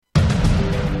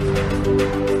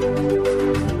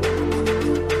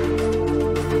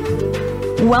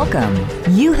Welcome.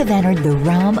 You have entered the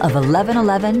realm of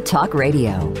 1111 Talk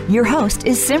Radio. Your host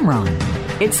is Simran.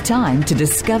 It's time to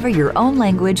discover your own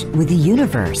language with the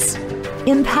universe.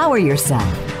 Empower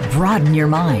yourself, broaden your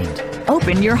mind,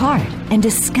 open your heart, and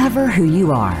discover who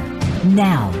you are.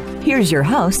 Now, here's your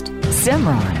host,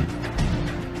 Simran.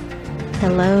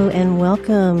 Hello and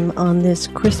welcome on this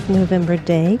crisp November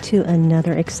day to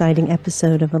another exciting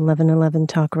episode of 1111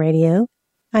 Talk Radio.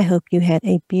 I hope you had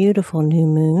a beautiful new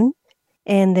moon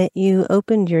and that you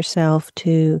opened yourself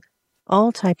to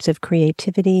all types of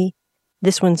creativity.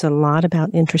 This one's a lot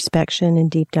about introspection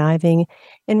and deep diving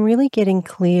and really getting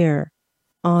clear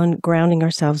on grounding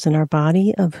ourselves in our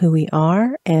body of who we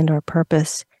are and our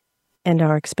purpose and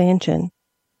our expansion.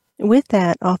 With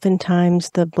that,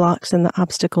 oftentimes the blocks and the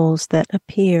obstacles that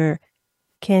appear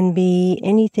can be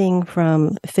anything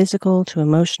from physical to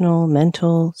emotional,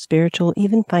 mental, spiritual,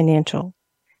 even financial.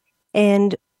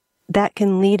 And that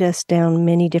can lead us down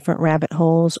many different rabbit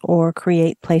holes or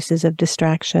create places of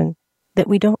distraction that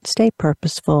we don't stay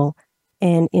purposeful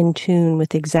and in tune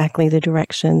with exactly the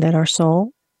direction that our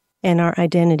soul and our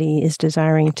identity is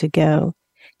desiring to go.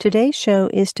 Today's show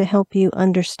is to help you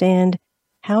understand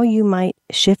how you might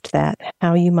shift that,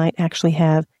 how you might actually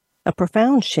have a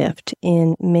profound shift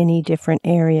in many different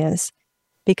areas,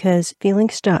 because feeling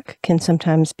stuck can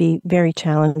sometimes be very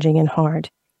challenging and hard.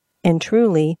 And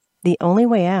truly, the only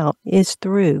way out is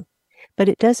through, but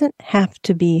it doesn't have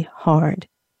to be hard.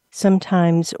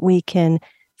 Sometimes we can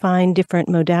find different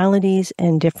modalities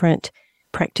and different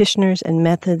practitioners and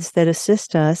methods that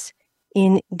assist us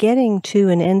in getting to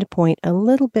an endpoint a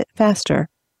little bit faster.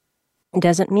 It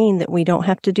doesn't mean that we don't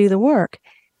have to do the work,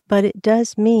 but it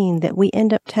does mean that we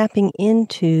end up tapping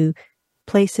into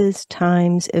places,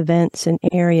 times, events, and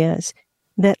areas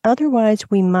that otherwise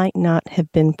we might not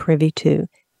have been privy to,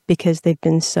 because they've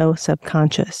been so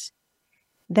subconscious.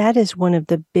 That is one of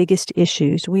the biggest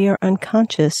issues. We are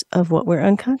unconscious of what we're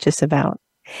unconscious about.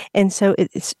 And so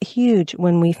it's huge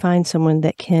when we find someone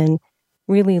that can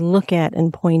really look at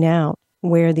and point out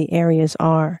where the areas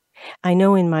are. I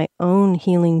know in my own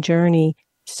healing journey,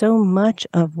 so much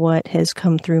of what has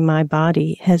come through my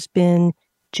body has been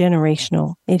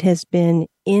generational. It has been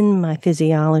in my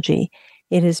physiology.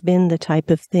 It has been the type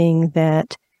of thing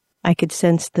that I could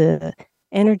sense the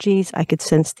energies, I could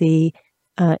sense the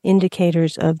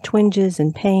indicators of twinges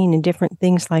and pain and different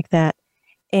things like that.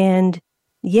 And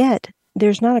yet,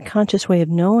 there's not a conscious way of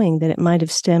knowing that it might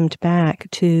have stemmed back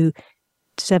to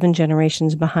 7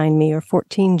 generations behind me or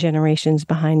 14 generations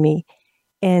behind me.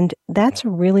 And that's a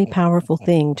really powerful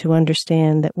thing to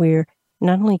understand, that we're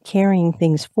not only carrying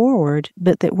things forward,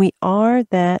 but that we are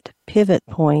that pivot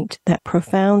point, that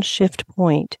profound shift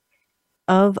point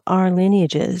of our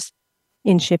lineages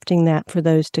in shifting that for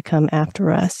those to come after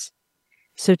us.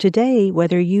 So today,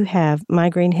 whether you have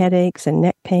migraine headaches and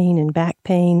neck pain and back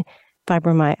pain,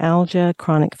 fibromyalgia,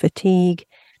 chronic fatigue,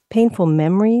 painful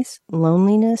memories,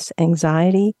 loneliness,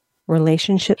 anxiety,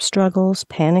 relationship struggles,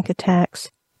 panic attacks,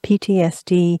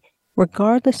 PTSD,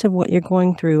 regardless of what you're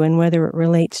going through and whether it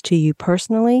relates to you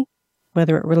personally,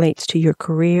 whether it relates to your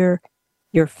career,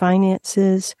 your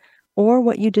finances, or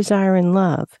what you desire in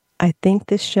love, I think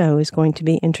this show is going to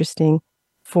be interesting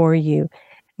for you.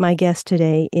 My guest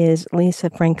today is Lisa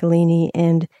Francolini,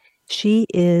 and she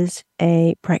is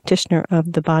a practitioner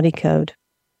of the body code.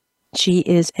 She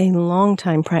is a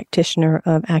longtime practitioner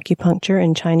of acupuncture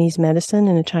and Chinese medicine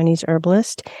and a Chinese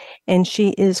herbalist, and she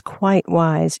is quite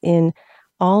wise in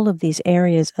all of these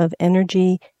areas of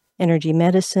energy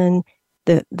medicine,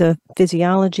 the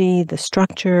physiology, the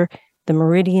structure, the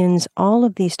meridians, all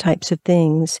of these types of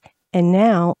things, and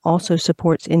now also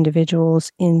supports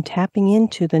individuals in tapping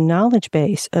into the knowledge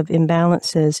base of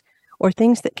imbalances or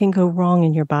things that can go wrong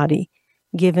in your body,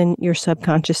 given your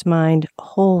subconscious mind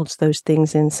holds those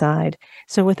things inside.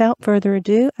 So without further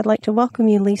ado, I'd like to welcome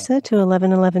you, Lisa, to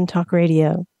 1111 Talk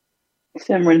Radio.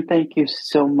 Simran, thank you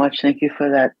so much. Thank you for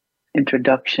that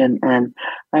introduction, and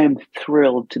I am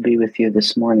thrilled to be with you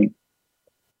this morning.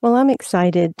 Well, I'm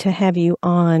excited to have you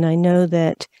on. I know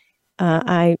that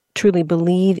I truly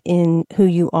believe in who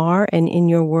you are and in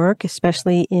your work,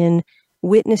 especially in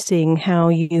witnessing how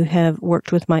you have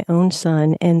worked with my own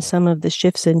son and some of the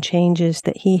shifts and changes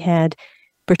that he had,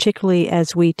 particularly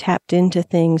as we tapped into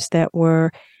things that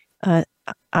were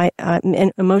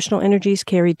emotional energies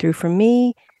carried through from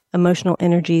me, emotional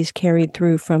energies carried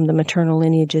through from the maternal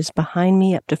lineages behind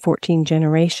me up to 14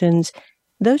 generations.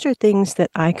 Those are things that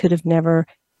I could have never,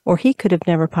 or he could have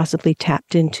never possibly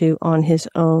tapped into on his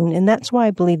own. And that's why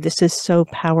I believe this is so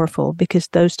powerful, because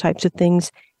those types of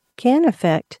things can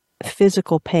affect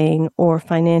physical pain or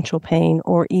financial pain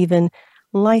or even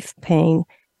life pain.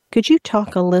 Could you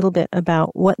talk a little bit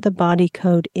about what the body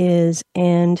code is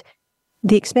and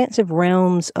the expansive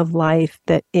realms of life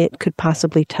that it could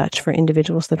possibly touch for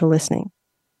individuals that are listening?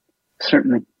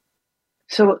 Certainly.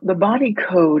 So the body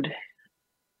code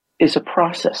is a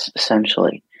process,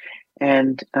 essentially.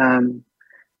 And I'm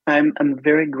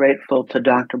very grateful to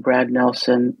Dr. Brad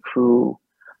Nelson, who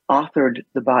authored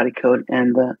the body code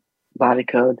and the body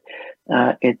code.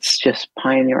 It's just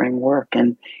pioneering work,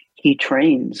 and he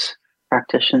trains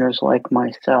practitioners like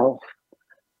myself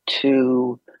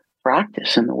to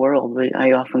practice in the world.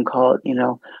 I often call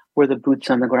it, we're the boots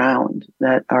on the ground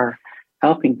that are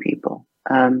helping people.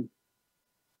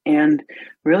 And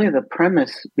really the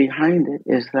premise behind it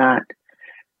is that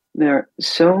there are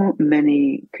so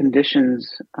many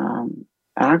conditions,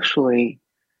 actually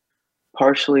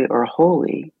partially or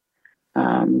wholly,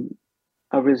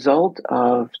 a result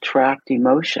of trapped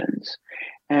emotions.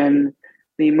 And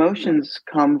the emotions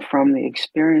come from the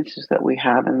experiences that we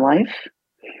have in life.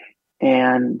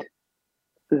 And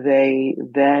they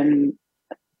then,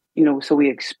 so we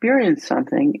experience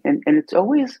something, and it's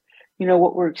always,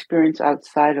 what we're experiencing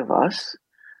outside of us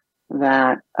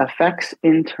that affects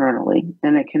internally.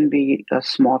 And it can be a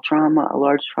small trauma, a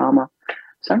large trauma.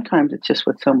 Sometimes it's just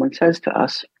what someone says to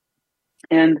us.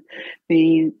 And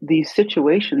these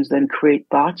situations then create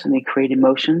thoughts and they create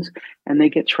emotions and they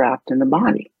get trapped in the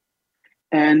body.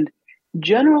 And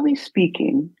generally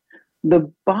speaking,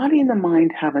 the body and the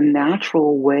mind have a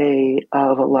natural way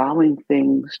of allowing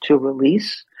things to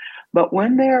release. But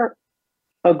when they're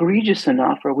egregious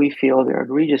enough, or we feel they're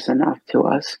egregious enough to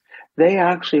us, they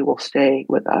actually will stay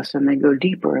with us and they go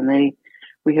deeper. And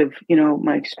we have,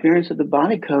 my experience of the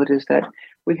body code is that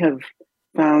we have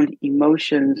found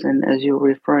emotions, and as you're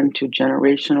referring to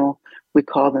generational, we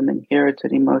call them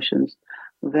inherited emotions,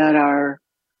 that are,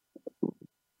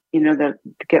 that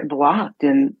get blocked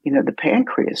in, the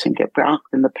pancreas and get blocked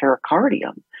in the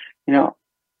pericardium,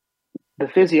 the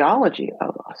physiology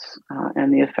of us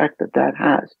and the effect that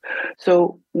has.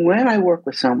 So when I work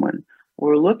with someone,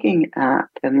 we're looking at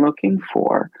and looking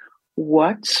for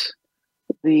what's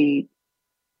the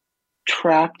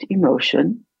trapped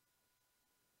emotion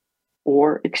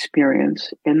or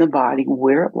experience in the body,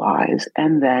 where it lies,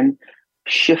 and then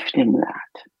shifting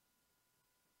that.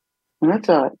 And that's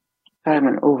a kind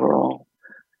of an overall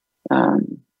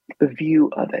view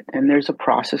of it. And there's a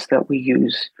process that we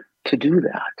use to do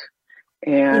that.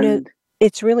 And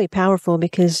it's really powerful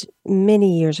because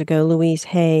many years ago, Louise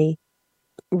Hay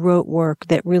wrote work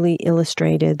that really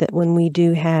illustrated that when we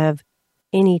do have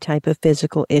any type of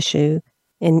physical issue,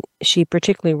 and she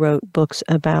particularly wrote books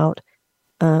about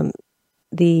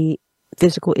the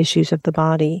physical issues of the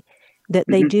body, that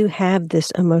they do have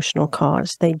this emotional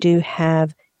cause. They do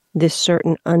have this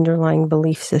certain underlying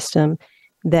belief system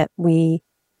that we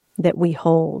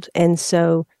hold. And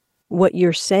so what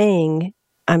you're saying,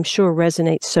 I'm sure,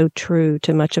 resonates so true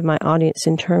to much of my audience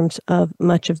in terms of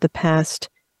much of the past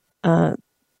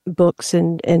books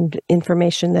and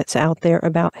information that's out there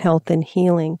about health and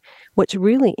healing. What's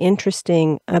really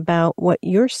interesting about what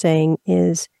you're saying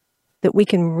is that we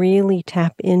can really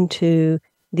tap into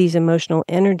these emotional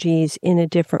energies in a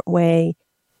different way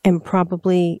and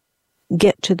probably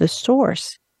get to the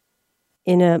source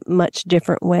in a much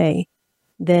different way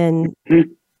than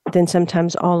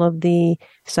sometimes all of the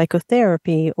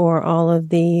psychotherapy or all of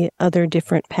the other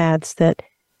different paths that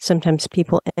sometimes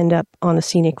people end up on a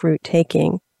scenic route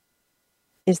taking.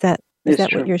 Is that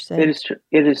what you're saying? It is true.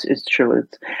 It's true.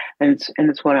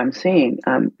 It's what I'm saying.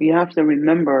 You have to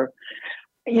remember,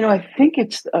 I think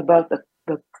it's about the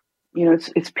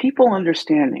it's people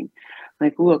understanding,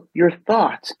 like, look, your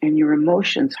thoughts and your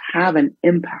emotions have an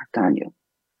impact on you.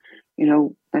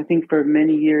 I think for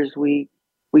many years we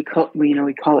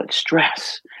call it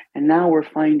stress, and now we're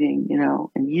finding,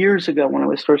 and years ago when I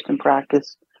was first in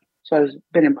practice, so I've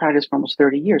been in practice for almost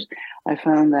 30 years, I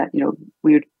found that,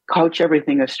 we would couch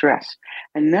everything as stress.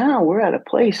 And now we're at a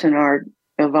place in our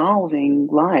evolving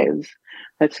lives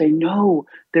that say, no,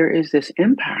 there is this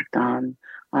impact on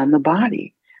the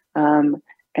body.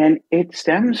 And it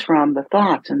stems from the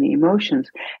thoughts and the emotions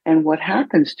and what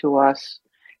happens to us,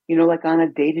 like on a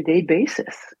day-to-day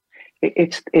basis.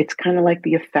 It's kind of like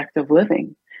the effect of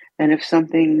living. And if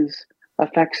something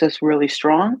affects us really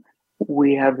strong,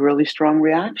 we have really strong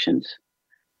reactions.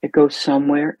 It goes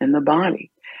somewhere in the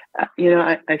body.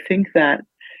 I think that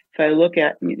if I look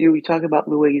at, we talk about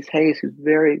Louise Hay, who's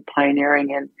very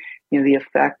pioneering in, the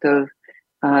effect of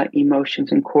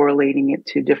emotions and correlating it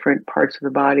to different parts of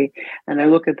the body. And I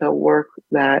look at the work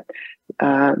that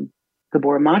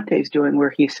Gabor Mate is doing,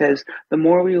 where he says, the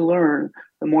more we learn,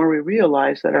 the more we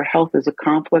realize that our health is a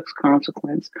complex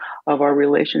consequence of our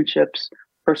relationships,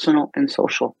 personal and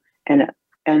social, and it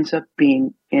ends up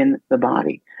being in the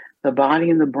body. The body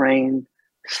and the brain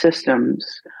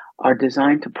systems are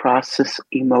designed to process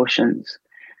emotions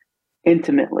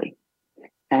intimately.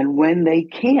 And when they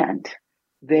can't,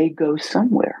 they go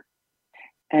somewhere.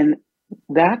 And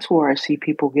that's where I see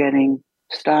people getting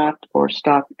stopped or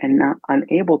stuck and not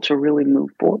unable to really move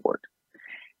forward.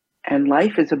 And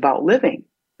life is about living.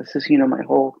 This is, my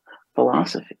whole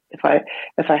philosophy. If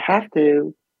I had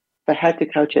to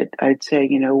couch it, I'd say,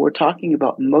 we're talking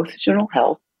about emotional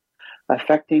health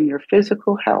affecting your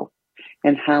physical health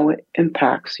and how it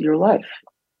impacts your life.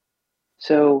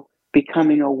 So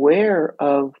becoming aware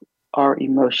of our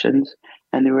emotions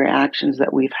and the reactions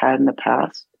that we've had in the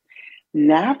past,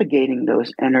 navigating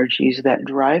those energies that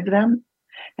drive them,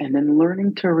 and then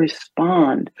learning to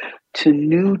respond to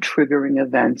new triggering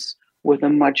events with a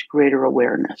much greater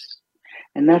awareness.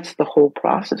 And that's the whole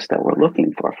process that we're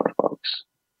looking for folks.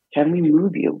 Can we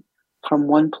move you from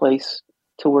one place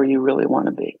to where you really want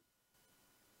to be?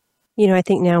 I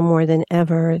think now more than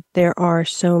ever, there are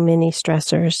so many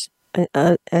stressors,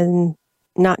 and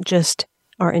not just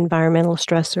our environmental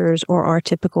stressors or our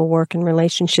typical work and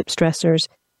relationship stressors,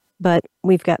 but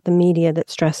we've got the media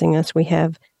that's stressing us. We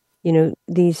have,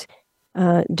 these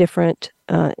different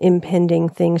impending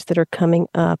things that are coming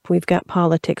up. We've got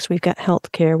politics, we've got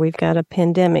healthcare, we've got a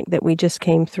pandemic that we just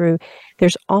came through.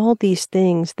 There's all these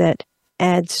things that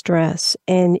add stress.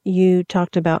 And you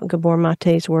talked about Gabor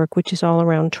Mate's work, which is all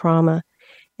around trauma.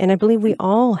 And I believe we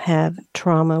all have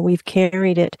trauma. We've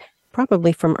carried it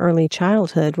probably from early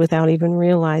childhood without even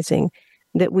realizing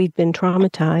that we've been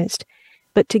traumatized.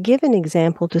 But to give an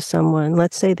example to someone,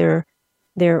 let's say they're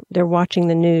watching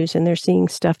the news and they're seeing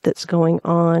stuff that's going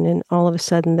on, and all of a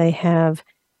sudden they have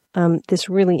this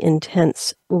really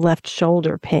intense left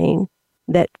shoulder pain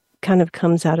that kind of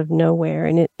comes out of nowhere,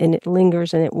 and it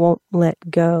lingers and it won't let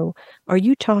go. Are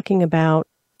you talking about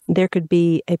there could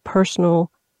be a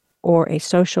personal or a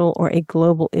social or a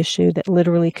global issue that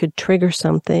literally could trigger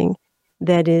something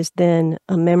that is then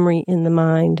a memory in the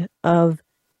mind of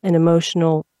an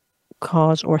emotional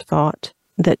cause or thought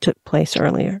that took place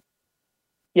earlier?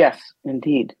 Yes,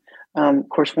 indeed. Of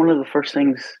course, one of the first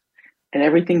things, and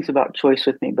everything's about choice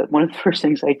with me, but one of the first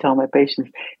things I tell my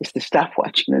patients is to stop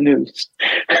watching the news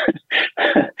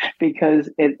because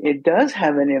it does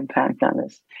have an impact on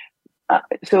us.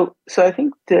 So I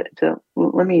think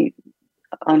let me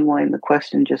unwind the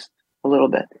question just a little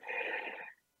bit.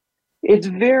 It's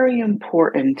very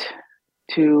important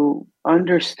to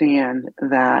understand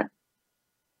that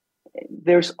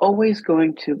there's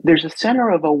a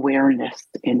center of awareness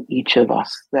in each of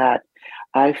us that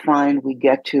I find we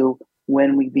get to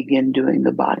when we begin doing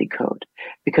the body code,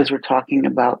 because we're talking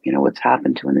about, what's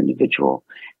happened to an individual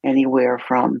anywhere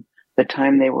from the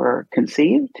time they were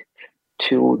conceived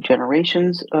to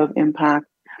generations of impact.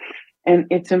 And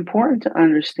it's important to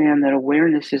understand that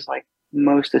awareness is like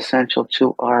most essential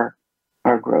to our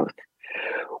growth.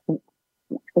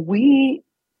 We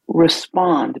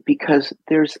respond because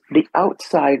there's the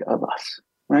outside of us,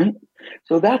 right?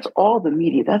 So that's all the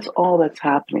media, that's all that's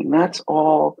happening, that's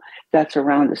all that's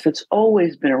around us. It's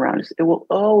always been around us. It will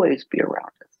always be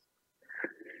around us.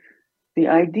 The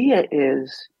idea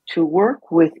is to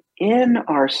work within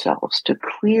ourselves to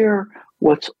clear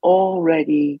what's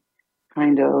already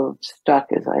kind of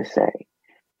stuck, as I say,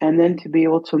 and then to be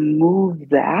able to move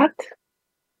that.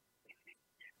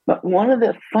 But one of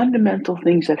the fundamental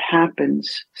things that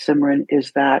happens, Simran,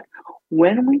 is that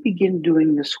when we begin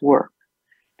doing this work,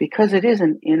 because it is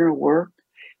an inner work,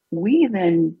 we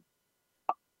then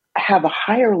have a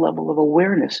higher level of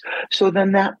awareness. So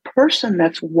then that person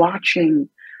that's watching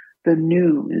the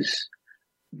news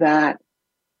that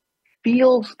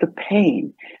feels the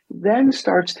pain then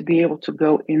starts to be able to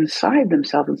go inside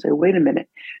themselves and say, wait a minute,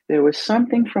 there was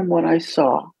something from what I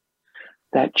saw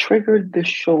that triggered the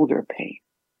shoulder pain.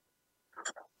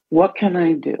 What can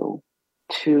I do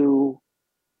to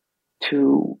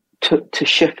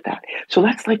shift that? So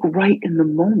that's like right in the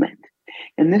moment.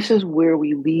 And this is where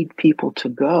we lead people to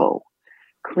go,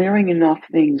 clearing enough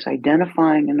things,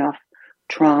 identifying enough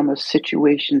trauma,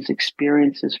 situations,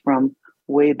 experiences from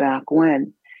way back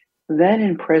when. Then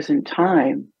in present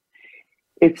time,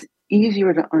 it's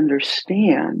easier to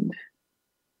understand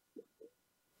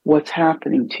what's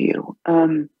happening to you.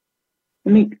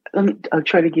 I'll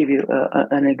try to give you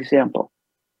an example.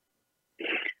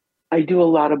 I do a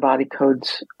lot of body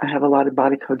codes. I have a lot of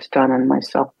body codes done on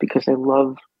myself because I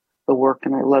love the work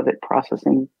and I love it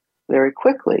processing very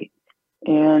quickly.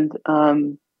 And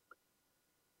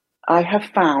I have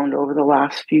found over the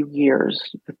last few years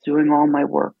with doing all my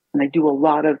work, and I do a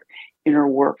lot of inner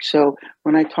work. So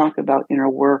when I talk about inner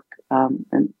work,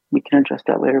 and we can address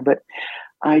that later, but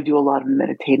I do a lot of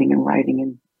meditating and writing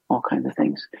and all kinds of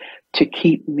things to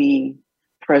keep me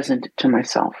present to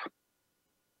myself.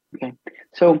 Okay.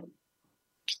 So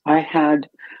I had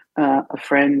a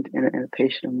friend and a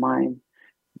patient of mine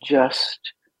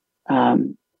just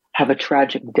have a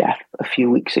tragic death a few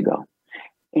weeks ago.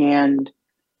 And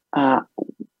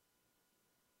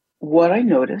what I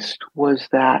noticed was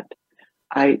that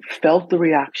I felt the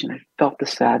reaction, I felt the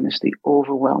sadness, the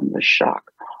overwhelm, the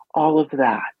shock, all of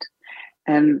that,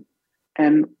 and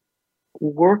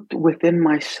worked within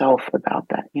myself about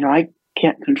that. I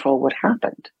can't control what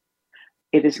happened.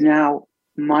 It is now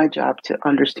my job to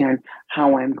understand who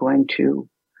I'm going to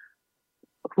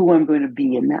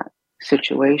be in that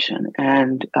situation.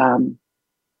 And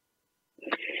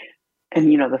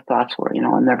the thoughts were,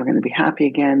 I'm never going to be happy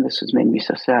again. This has made me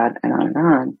so sad, and on and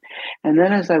on. And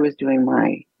then as I was doing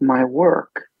my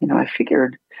work, I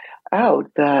figured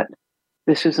out that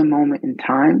this is a moment in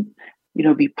time.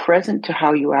 Be present to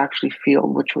how you actually feel,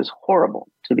 which was horrible,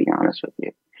 to be honest with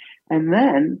you. And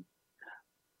then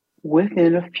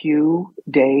within a few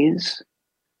days,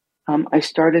 I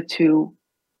started to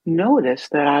notice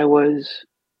that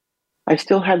I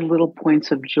still had little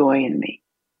points of joy in me.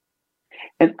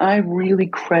 And I really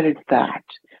credit that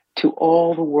to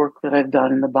all the work that I've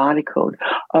done in the body code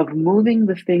of moving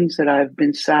the things that I've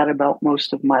been sad about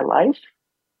most of my life.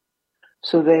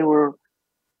 So they were,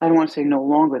 I don't want to say no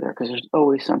longer there because there's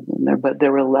always something there, but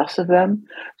there were less of them.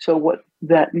 So what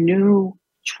that new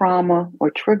trauma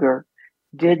or trigger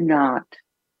did not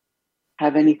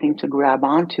have anything to grab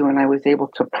onto, and I was able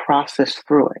to process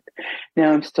through it.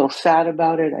 Now I'm still sad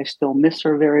about it. I still miss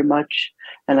her very much,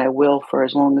 and I will for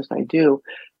as long as I do.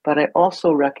 But I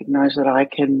also recognize that I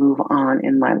can move on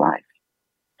in my life.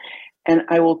 And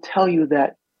I will tell you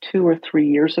that 2 or 3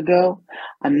 years ago,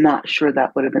 I'm not sure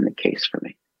that would have been the case for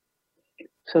me.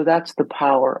 So that's the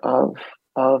power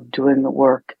of doing the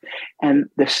work and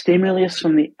the stimulus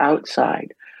from the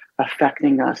outside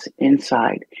affecting us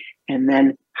inside, and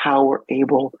then how we're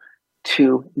able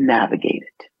to navigate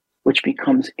it, which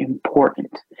becomes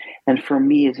important. And for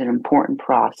me is an important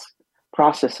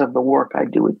process of the work I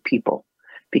do with people,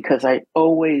 because I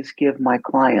always give my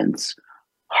clients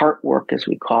heart work, as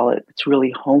we call it. It's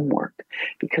really homework,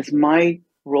 because my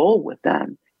role with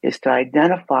them is to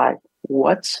identify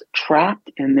what's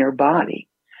trapped in their body,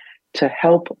 to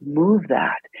help move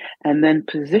that, and then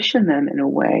position them in a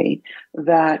way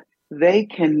that they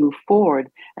can move forward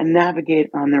and navigate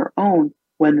on their own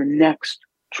when the next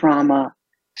trauma,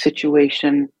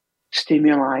 situation,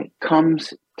 stimuli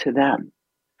comes to them.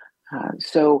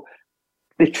 So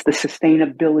it's the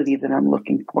sustainability that I'm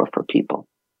looking for people.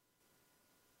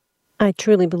 I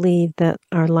truly believe that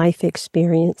our life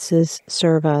experiences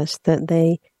serve us, that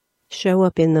they show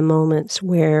up in the moments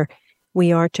where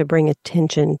we are to bring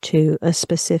attention to a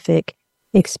specific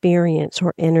experience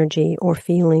or energy or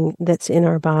feeling that's in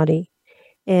our body.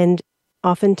 And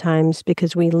oftentimes,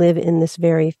 because we live in this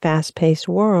very fast-paced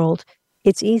world,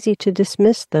 it's easy to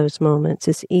dismiss those moments.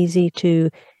 It's easy to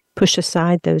push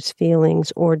aside those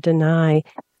feelings or deny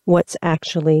what's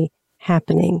actually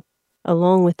happening.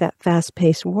 Along with that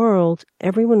fast-paced world,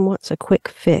 everyone wants a quick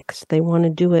fix. They want to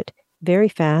do it very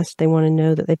fast. They want to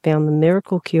know that they found the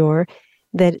miracle cure,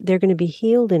 that they're going to be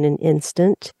healed in an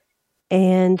instant.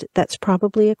 And that's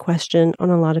probably a question on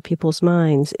a lot of people's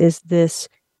minds. Is this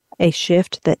a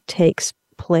shift that takes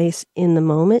place in the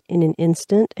moment, in an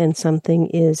instant, and something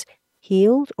is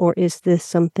healed? Or is this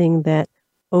something that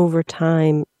over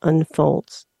time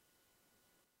unfolds?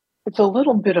 It's a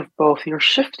little bit of both. You're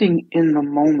shifting in the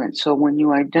moment. So when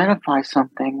you identify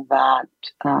something that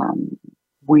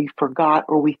we forgot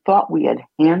or we thought we had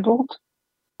handled,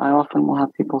 I often will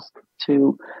have people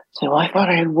to say, well, I thought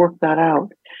I had worked that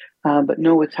out. But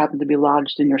no, it's happened to be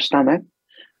lodged in your stomach,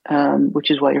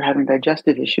 which is why you're having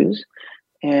digestive issues,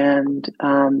 and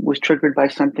was triggered by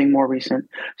something more recent.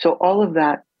 So all of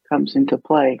that comes into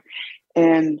play.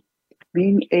 And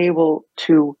being able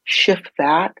to shift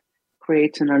that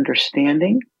creates an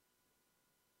understanding.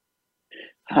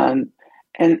 And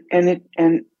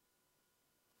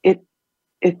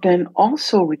it then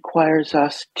also requires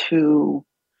us to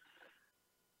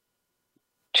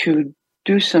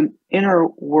do some inner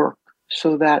work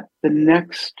so that the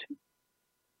next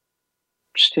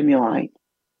stimuli,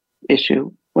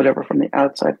 issue, whatever from the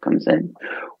outside comes in,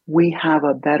 we have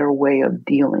a better way of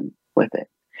dealing with it.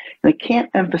 And I can't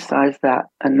emphasize that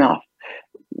enough.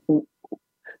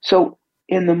 So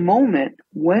in the moment,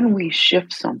 when we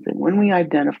shift something, when we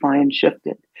identify and shift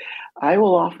it, I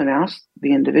will often ask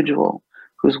the individual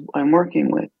who's I'm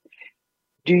working with,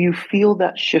 do you feel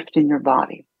that shift in your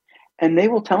body? And they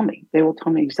will tell me. They will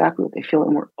tell me exactly what they feel.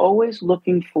 And we're always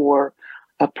looking for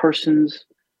a person's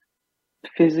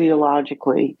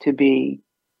physiologically to be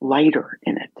lighter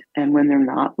in it. And when they're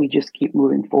not, we just keep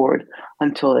moving forward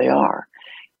until they are.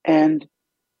 And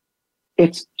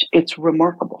it's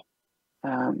remarkable.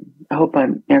 I hope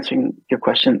I'm answering your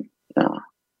question.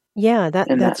 Yeah,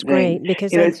 that's great,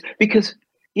 because it's because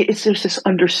there's this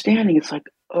understanding. It's like,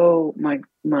 oh my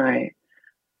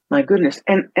goodness,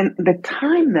 and the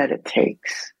time that it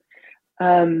takes.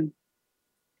 I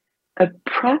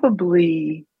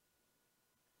probably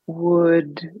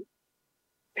would,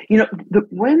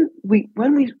 when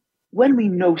we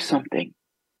know something,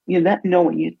 that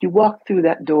knowing, you walk through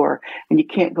that door and you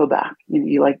can't go back. You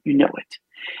know it.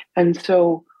 And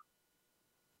so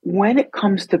when it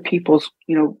comes to people's,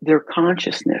 their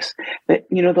consciousness, that,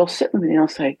 they'll sit with me and they'll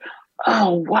say,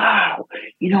 oh, wow,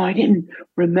 I didn't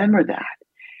remember that.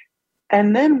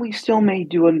 And then we still may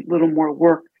do a little more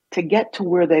work to get to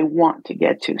where they want to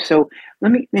get to. So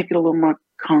let me make it a little more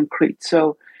concrete.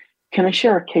 So can I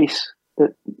share a case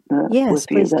that yes, with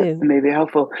you please that do. may be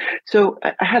helpful? So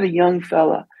I had a young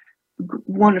fella,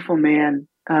 wonderful man,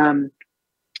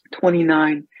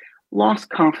 29, lost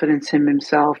confidence in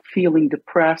himself, feeling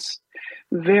depressed,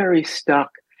 very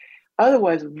stuck,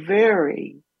 otherwise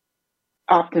very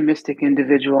optimistic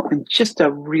individual, and just a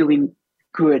really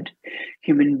good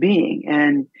human being.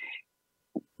 And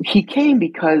he came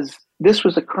because this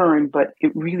was occurring, but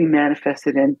it really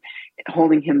manifested in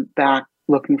holding him back,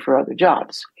 looking for other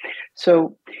jobs.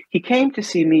 So he came to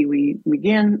see me. We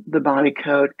began the body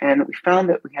code, and we found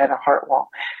that we had a heart wall.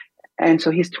 And so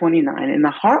he's 29, and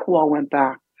the heart wall went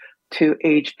back to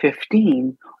age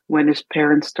 15 when his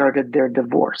parents started their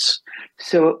divorce.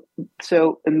 So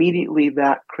immediately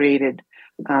that created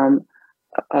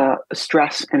a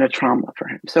stress and a trauma for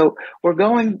him. So we're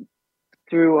going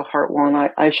through a heart wall,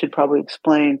 and I should probably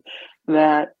explain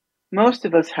that most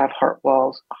of us have heart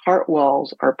walls. Heart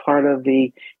walls are part of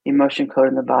the emotion code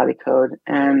and the body code,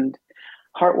 and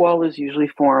heart wall is usually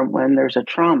formed when there's a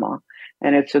trauma,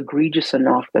 and it's egregious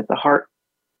enough that the heart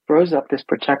throws up this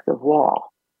protective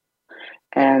wall,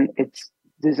 and it's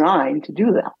designed to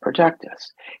do that, protect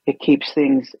us. It keeps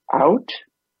things out,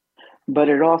 but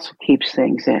it also keeps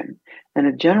things in, and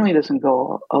it generally doesn't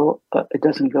go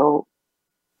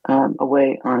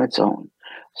away on its own.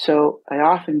 So I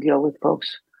often deal with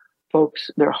folks,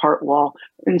 their heart wall,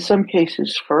 in some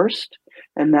cases first,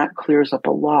 and that clears up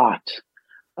a lot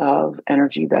of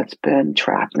energy that's been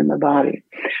trapped in the body.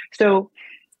 So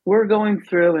we're going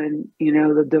through, and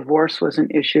the divorce was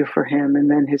an issue for him, and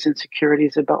then his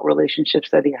insecurities about relationships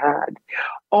that he had,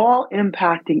 all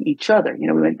impacting each other.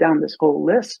 We went down this whole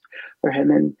list for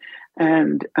him,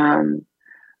 and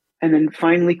then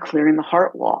finally clearing the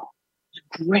heart wall. It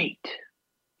was great.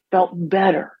 Felt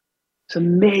better. Was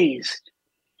amazed.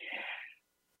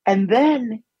 And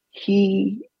then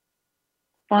he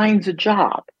finds a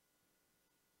job.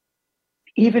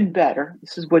 Even better.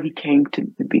 This is what he came to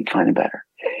be finding better.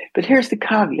 But here's the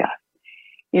caveat.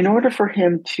 In order for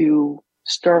him to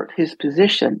start his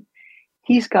position,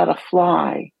 he's got to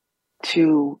fly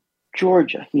to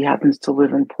Georgia. He happens to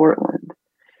live in Portland.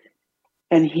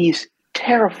 And he's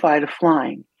terrified of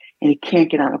flying, and he can't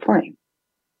get on a plane.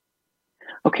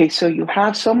 Okay, so you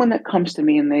have someone that comes to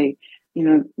me, and they,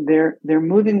 they're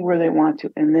moving where they want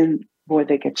to, and then, boy,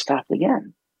 they get stopped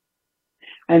again.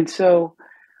 And so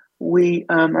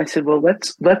I said, well,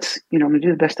 let's I'm gonna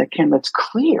do the best I can. Let's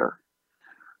clear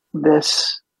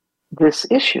this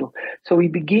issue. So we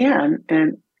began,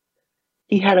 and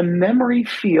he had a memory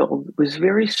field that was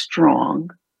very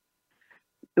strong.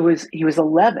 He was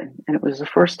 11, and it was the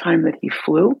first time that he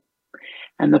flew,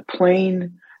 and the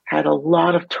plane had a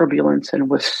lot of turbulence and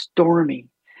was stormy,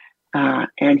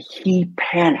 and he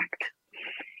panicked.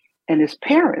 And his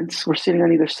parents were sitting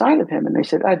on either side of him, and they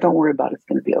said, don't worry about it. It's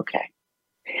going to be okay.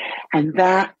 And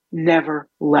that never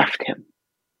left him.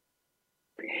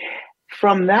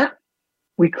 From that,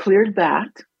 we cleared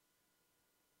that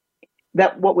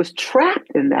what was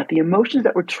trapped in that, the emotions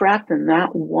that were trapped in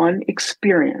that one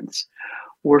experience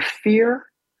were fear,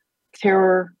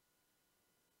 terror,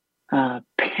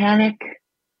 panic,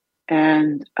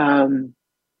 and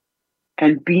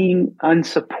being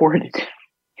unsupported.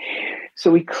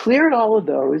 So we cleared all of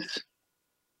those.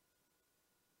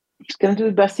 He's going to do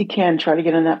the best he can, try to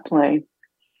get on that plane.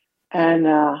 And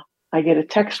I get a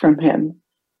text from him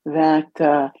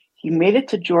that he made it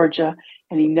to Georgia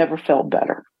and he never felt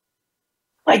better.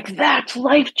 Like, that's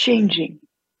life-changing.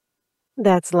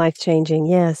 That's life-changing.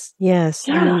 Yes, yes.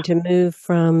 Yeah. I mean, to move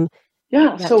from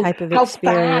that So type of how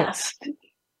experience.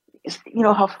 fast,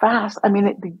 how fast, I mean,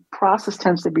 the process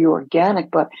tends to be organic,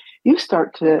 but you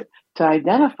start to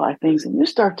identify things and you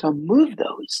start to move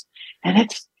those. And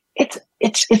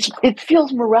it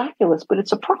feels miraculous, but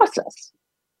it's a process.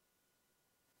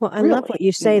 Well, I love what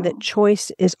you say, that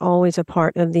choice is always a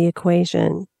part of the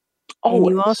equation. Always. And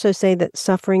you also say that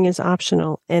suffering is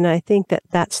optional. And I think that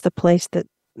that's the place that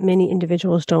many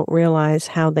individuals don't realize,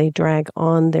 how they drag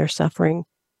on their suffering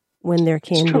when there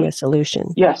can be a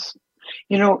solution. Yes.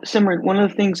 Simran, one of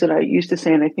the things that I used to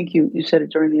say, and I think you said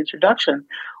it during the introduction,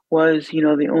 was,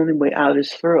 the only way out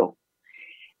is through.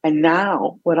 And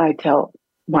now what I tell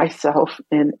myself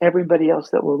and everybody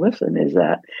else that will listen is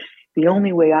that the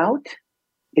only way out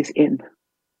is in.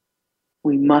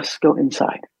 We must go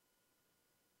inside.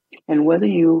 And whether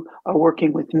you are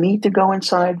working with me to go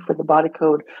inside for the body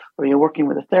code, or you're working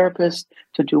with a therapist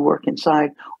to do work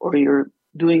inside, or you're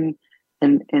doing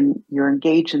and you're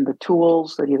engaged in the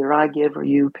tools that either I give or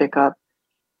you pick up,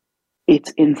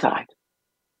 it's inside.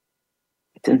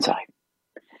 It's inside.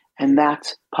 And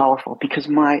that's powerful, because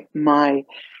my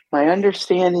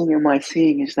understanding or my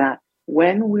seeing is that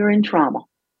when we're in trauma,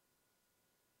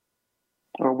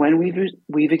 or when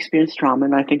we've experienced trauma,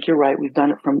 and I think you're right, we've done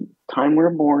it from time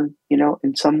we're born,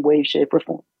 in some way, shape, or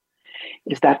form,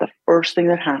 is that the first thing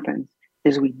that happens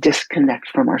is we disconnect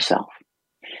from ourselves.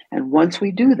 And once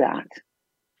we do that,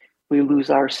 we lose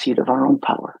our seat of our own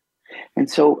power.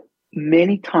 And so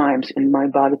many times in my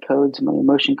body codes, my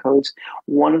emotion codes,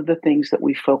 one of the things that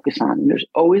we focus on, and there's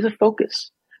always a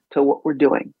focus to what we're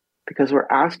doing, because we're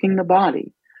asking the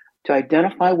body to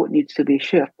identify what needs to be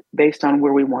shifted based on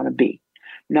where we want to be.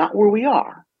 Not where we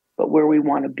are, but where we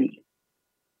want to be.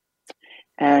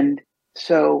 And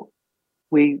so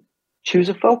we choose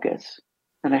a focus,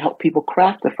 and I help people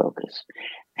craft the focus.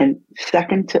 And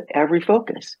second to every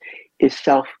focus is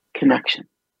self-connection,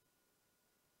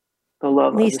 the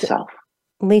love of the self.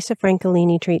 Lisa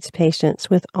Francolini treats patients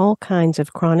with all kinds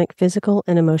of chronic physical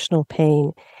and emotional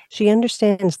pain. She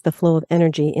understands the flow of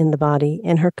energy in the body,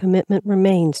 and her commitment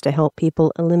remains to help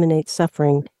people eliminate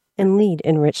suffering and lead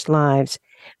enriched lives.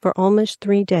 For almost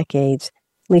 3 decades,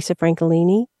 Lisa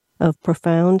Francolini of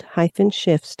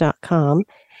profound-shifts.com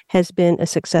has been a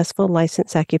successful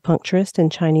licensed acupuncturist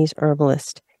and Chinese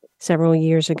herbalist. Several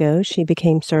years ago, she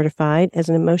became certified as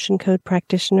an emotion code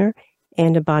practitioner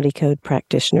and a body code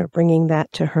practitioner, bringing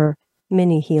that to her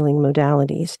many healing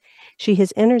modalities. She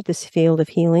has entered this field of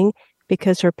healing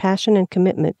because her passion and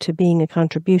commitment to being a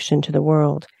contribution to the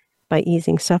world by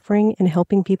easing suffering and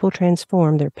helping people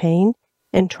transform their pain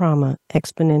and trauma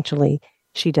exponentially.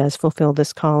 She does fulfill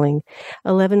this calling.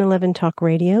 1111 Talk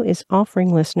Radio is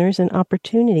offering listeners an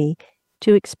opportunity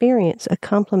to experience a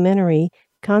complimentary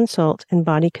consult and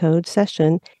body code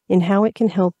session in how it can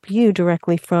help you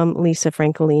directly from Lisa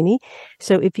Francolini.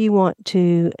 So if you want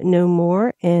to know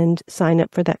more and sign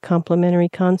up for that complimentary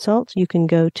consult, you can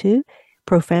go to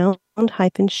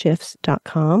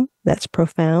profound-shifts.com. That's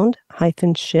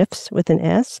profound-shifts with an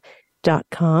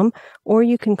S.com, or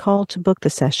you can call to book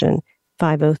the session,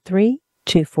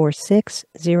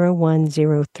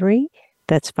 503-246-0103.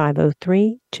 That's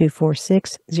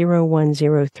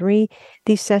 503-246-0103.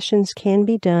 These sessions can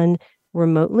be done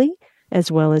remotely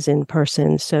as well as in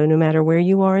person. So no matter where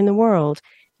you are in the world,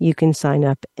 you can sign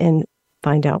up and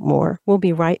find out more. We'll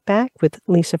be right back with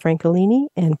Lisa Francolini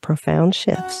and Profound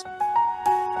Shifts.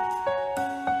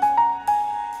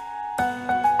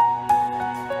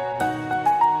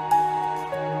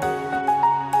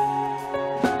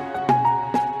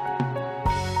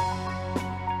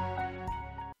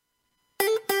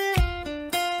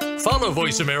 Follow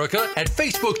Voice America at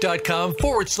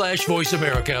facebook.com/Voice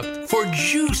America for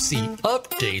juicy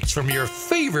updates from your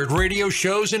favorite radio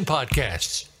shows and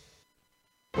podcasts.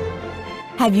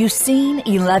 Have you seen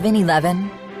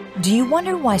 1111? Do you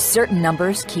wonder why certain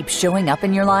numbers keep showing up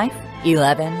in your life?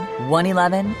 11,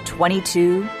 111,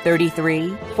 22,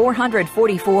 33,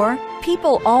 444.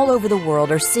 People all over the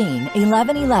world are seeing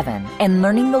 1111 and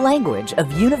learning the language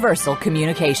of universal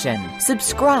communication.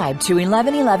 Subscribe to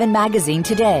 1111 Magazine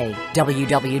today.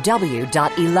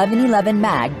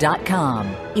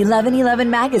 www.1111mag.com. 1111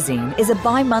 Magazine is a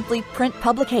bi-monthly print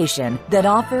publication that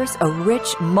offers a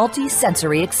rich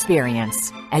multi-sensory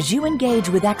experience. As you engage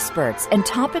with experts and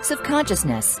topics of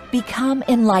consciousness, become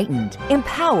enlightened,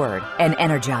 empowered, and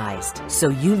energized, so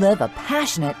you live a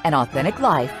passionate and authentic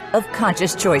life of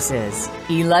conscious choices.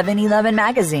 1111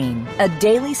 Magazine, a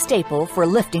daily staple for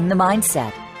lifting the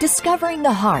mindset, discovering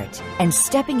the heart, and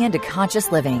stepping into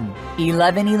conscious living.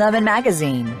 1111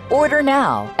 Magazine. Order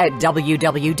now at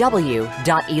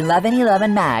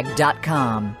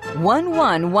www.1111mag.com.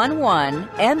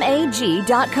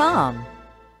 1111mag.com.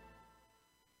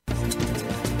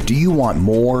 Do you want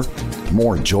more?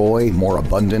 More joy, more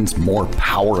abundance, more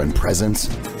power and presence?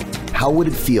 How would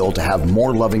it feel to have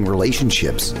more loving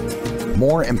relationships?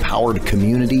 More empowered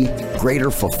community,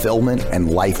 greater fulfillment,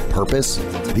 and life purpose?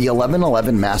 The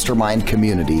 1111 Mastermind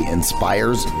community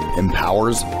inspires,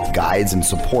 empowers, guides, and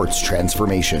supports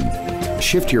transformation.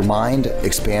 Shift your mind,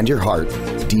 expand your heart,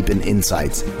 deepen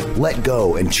insights, let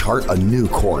go and chart a new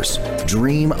course,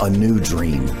 dream a new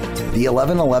dream. The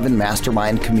 1111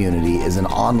 Mastermind community is an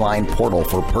online portal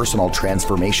for personal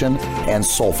transformation and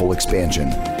soulful expansion.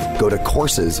 Go to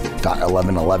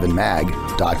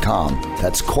courses.1111mag.com.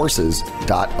 That's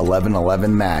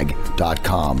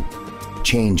courses.1111mag.com.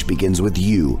 Change begins with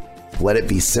you. Let it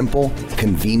be simple,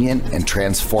 convenient, and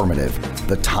transformative.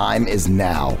 The time is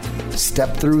now.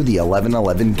 Step through the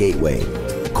 1111 gateway.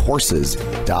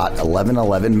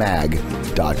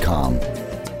 Courses.1111mag.com.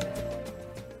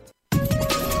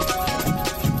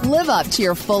 Live up to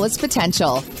your fullest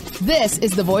potential. This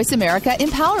is the Voice America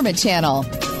Empowerment Channel.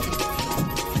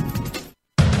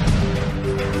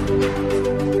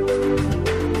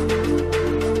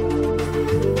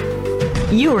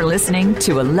 You are listening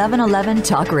to 1111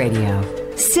 Talk Radio.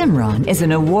 Simran is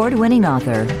an award-winning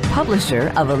author, publisher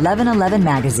of 1111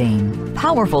 Magazine,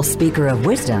 powerful speaker of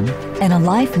wisdom, and a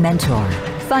life mentor.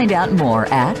 Find out more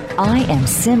at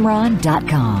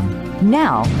IamSimran.com.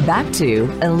 Now, back to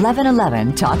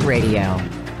 1111 Talk Radio.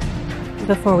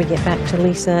 Before we get back to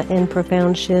Lisa and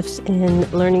profound shifts in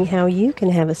learning how you can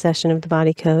have a session of the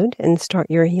body code and start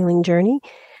your healing journey,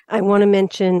 I want to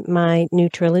mention my new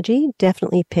trilogy.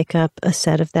 Definitely pick up a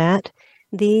set of that.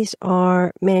 These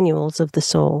are manuals of the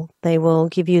soul. They will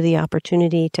give you the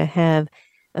opportunity to have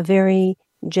a very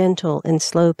gentle and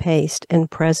slow-paced and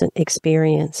present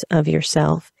experience of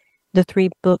yourself. The 3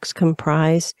 books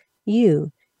comprise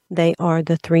you. They are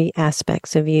the 3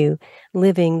 aspects of you.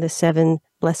 Living the 7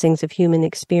 blessings of human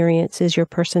experience is your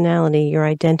personality, your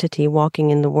identity, walking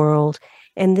in the world,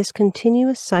 and this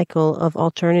continuous cycle of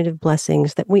alternative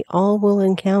blessings that we all will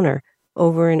encounter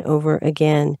over and over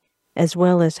again, as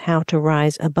well as how to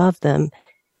rise above them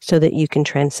so that you can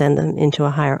transcend them into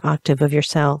a higher octave of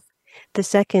yourself. The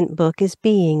second book is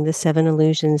Being, the 7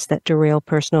 illusions that derail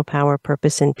personal power,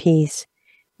 purpose, and peace.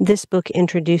 This book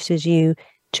introduces you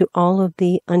to all of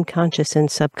the unconscious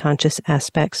and subconscious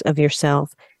aspects of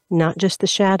yourself, not just the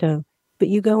shadow, but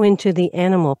you go into the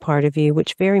animal part of you,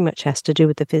 which very much has to do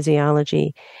with the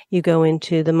physiology. You go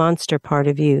into the monster part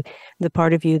of you, the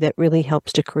part of you that really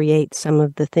helps to create some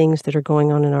of the things that are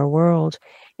going on in our world.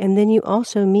 And then you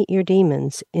also meet your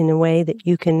demons in a way that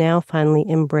you can now finally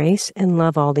embrace and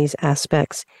love all these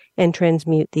aspects and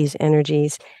transmute these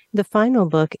energies. The final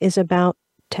book is about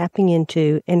tapping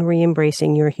into and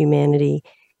re-embracing your humanity.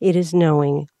 It is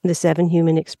knowing the 7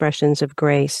 human expressions of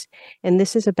grace. And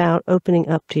this is about opening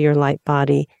up to your light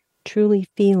body, truly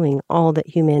feeling all that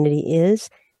humanity is,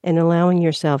 and allowing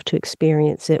yourself to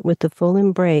experience it with the full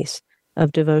embrace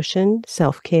of devotion,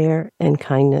 self-care, and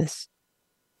kindness.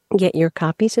 Get your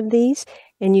copies of these,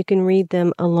 and you can read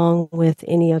them along with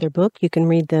any other book. You can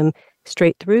read them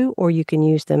straight through, or you can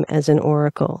use them as an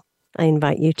oracle. I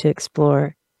invite you to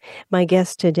explore. My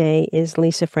guest today is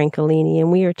Lisa Francolini,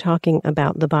 and we are talking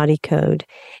about the body code.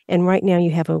 And right now you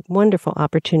have a wonderful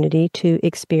opportunity to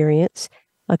experience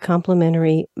a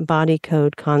complimentary body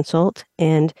code consult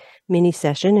and mini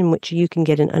session in which you can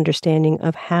get an understanding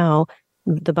of how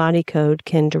the body code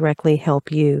can directly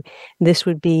help you. This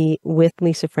would be with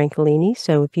Lisa Francolini.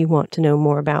 So if you want to know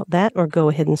more about that or go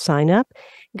ahead and sign up,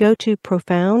 go to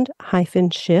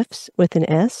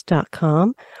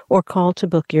profound-shifts.com or call to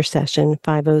book your session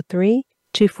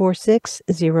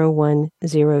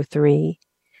 503-246-0103.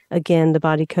 Again, the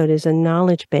body code is a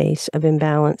knowledge base of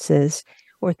imbalances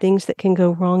or things that can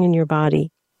go wrong in your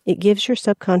body. It gives your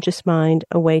subconscious mind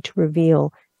a way to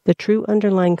reveal the true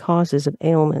underlying causes of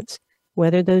ailments,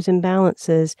 whether those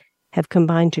imbalances have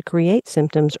combined to create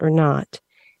symptoms or not.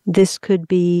 This could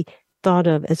be thought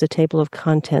of as a table of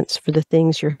contents for the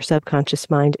things your subconscious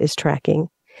mind is tracking.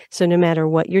 So no matter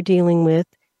what you're dealing with,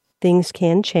 things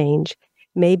can change.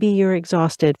 Maybe you're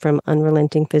exhausted from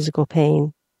unrelenting physical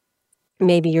pain.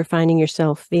 Maybe you're finding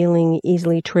yourself feeling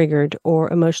easily triggered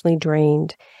or emotionally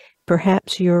drained.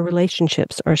 Perhaps your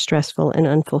relationships are stressful and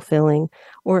unfulfilling,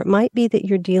 or it might be that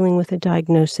you're dealing with a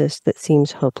diagnosis that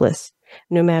seems hopeless.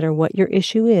 No matter what your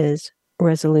issue is,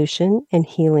 resolution and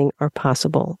healing are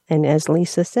possible. And as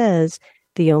Lisa says,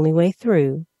 the only way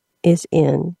through is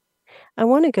in. I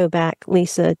want to go back,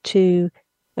 Lisa, to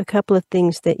a couple of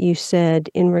things that you said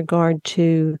in regard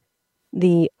to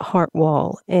the heart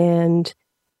wall and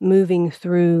moving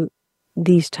through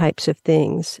these types of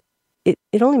things.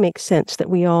 It only makes sense that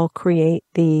we all create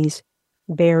these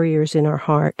barriers in our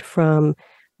heart from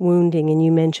wounding. And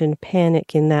you mentioned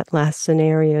panic in that last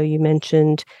scenario. You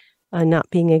mentioned not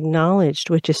being acknowledged,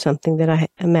 which is something that I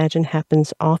imagine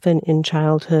happens often in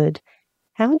childhood.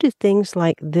 How do things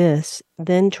like this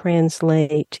then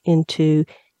translate into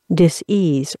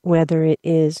dis-ease, whether it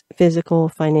is physical,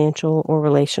 financial, or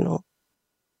relational?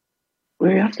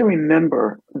 We have to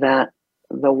remember that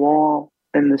the wall,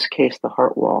 in this case, the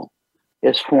heart wall,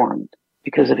 is formed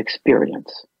because of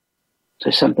experience.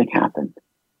 So something happened,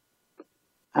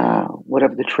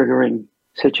 whatever the triggering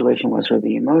situation was or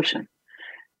the emotion.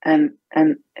 And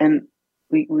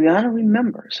we ought to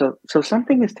remember, so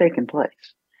something has taken place.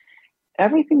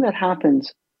 Everything that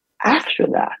happens after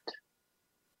that,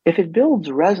 if it builds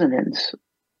resonance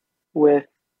with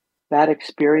that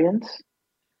experience,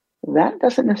 that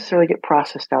doesn't necessarily get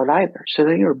processed out either. So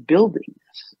then you're building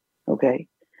this, okay?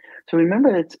 So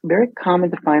remember that it's very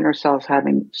common to find ourselves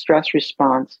having stress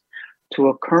response to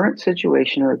a current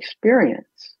situation or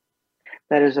experience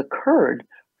that has occurred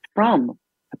from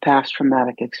a past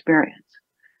traumatic experience.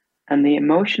 And the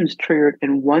emotions triggered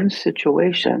in one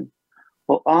situation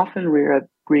will often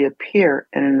reappear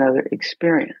in another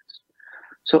experience.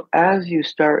 So as you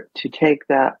start to take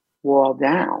that wall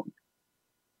down,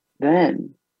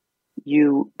 then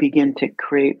you begin to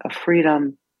create a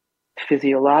freedom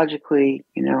physiologically,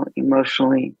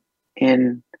 emotionally,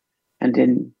 in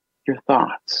your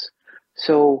thoughts.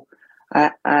 So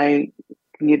I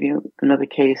can give you another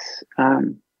case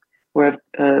where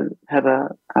I have a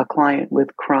client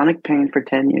with chronic pain for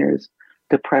 10 years,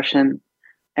 depression,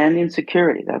 and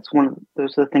insecurity.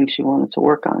 Those are the things she wanted to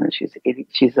work on. And she's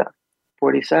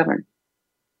 47.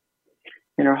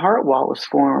 And her heart wall was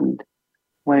formed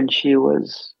when she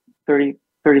was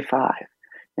 35.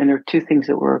 And there were two things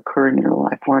that were occurring in her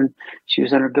life. One, she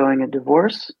was undergoing a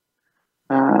divorce,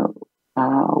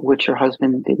 which her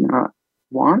husband did not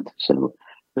want. So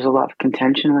there's a lot of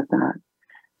contention with that.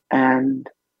 And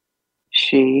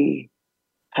she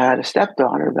had a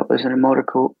stepdaughter that was in a motor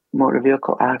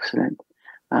vehicle accident.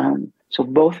 So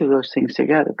both of those things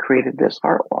together created this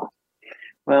heart wall.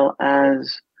 Well,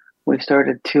 as we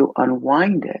started to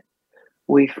unwind it,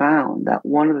 we found that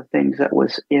one of the things that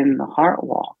was in the heart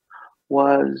wall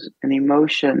was an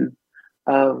emotion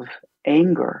of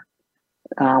anger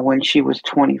when she was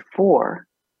 24.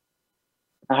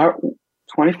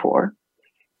 24.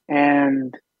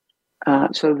 And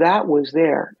so that was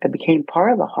there. It became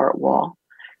part of the heart wall.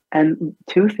 And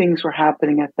two things were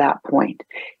happening at that point.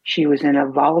 She was in a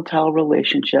volatile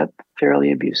relationship,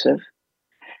 fairly abusive.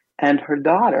 And her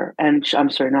daughter, I'm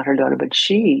sorry, not her daughter, but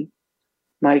she,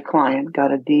 my client,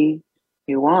 got a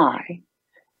DUI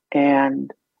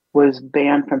and was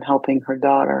banned from helping her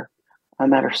daughter at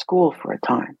her school for a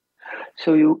time.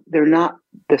 So they're not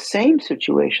the same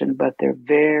situation, but they're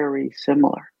very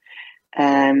similar.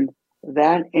 And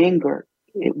that anger,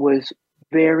 is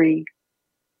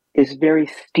very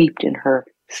steeped in her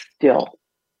still.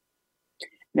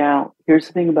 Now, here's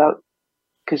the thing about,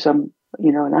 because I'm,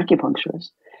 an acupuncturist,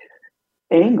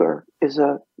 anger is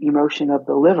a emotion of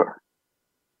the liver.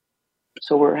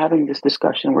 So we're having this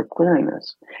discussion, we're clearing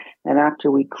this. And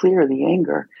after we clear the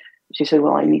anger, she said,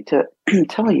 well, I need to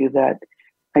tell you that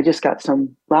I just got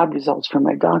some lab results from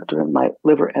my doctor and my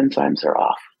liver enzymes are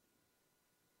off.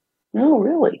 No,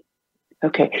 really?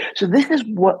 Okay. So this is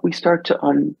what we start to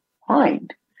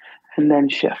unwind and then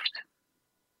shift.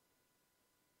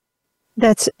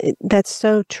 That's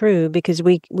so true, because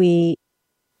we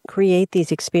create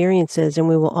these experiences and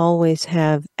we will always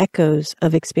have echoes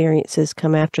of experiences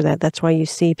come after that. That's why you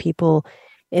see people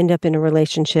end up in a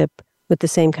relationship with the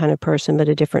same kind of person but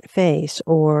a different face,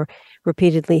 or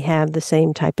repeatedly have the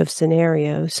same type of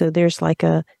scenario. So there's like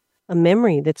a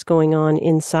memory that's going on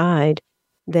inside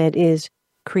that is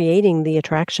creating the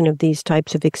attraction of these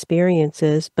types of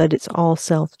experiences, but it's all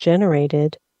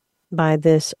self-generated by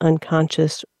this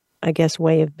unconscious, I guess,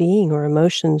 way of being or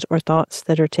emotions or thoughts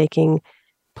that are taking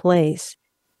place.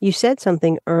 You said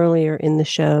something earlier in the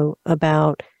show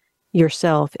about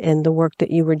yourself and the work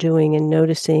that you were doing and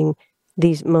noticing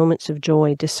these moments of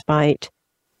joy despite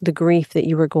the grief that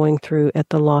you were going through at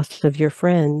the loss of your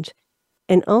friend.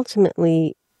 And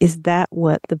ultimately, is that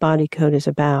what the body code is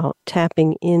about?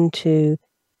 Tapping into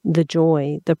the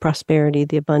joy, the prosperity,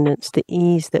 the abundance, the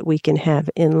ease that we can have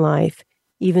in life,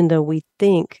 even though we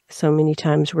think so many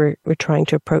times we're trying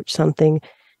to approach something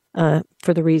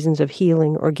for the reasons of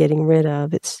healing or getting rid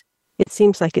of. It's it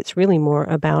seems like it's really more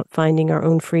about finding our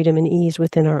own freedom and ease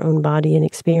within our own body and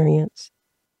experience.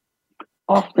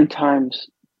 Oftentimes,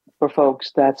 for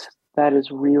folks, that is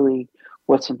really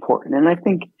what's important. And I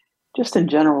think just in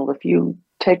general, if you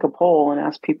take a poll and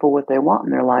ask people what they want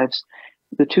in their lives,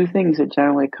 the two things that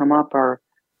generally come up are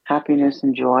happiness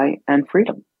and joy and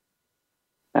freedom.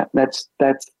 That's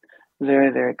very,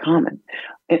 very common.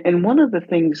 And one of the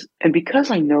things, and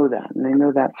because I know that, and I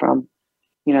know that from,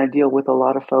 I deal with a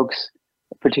lot of folks,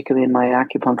 particularly in my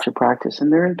acupuncture practice,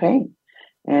 and they're in pain.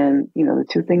 And, the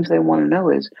two things they want to know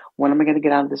is, when am I going to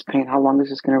get out of this pain? How long is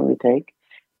this going to really take?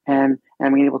 And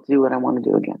am I able to do what I want to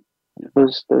do again?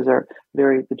 Those are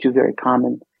the two very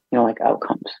common,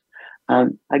 outcomes.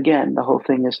 Again, the whole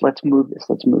thing is, let's move this.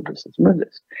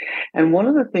 And one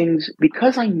of the things,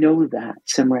 because I know that,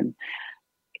 Simran,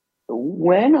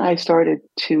 when I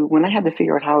had to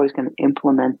figure out how I was going to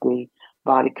implement the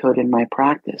body code in my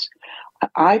practice,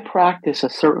 I practice a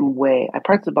certain way. I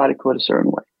practice the body code a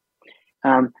certain way.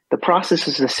 The process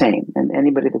is the same, and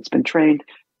anybody that's been trained,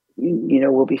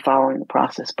 will be following the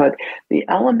process. But the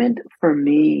element for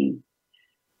me,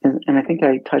 and I think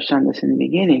I touched on this in the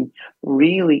beginning,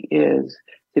 really is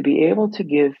to be able to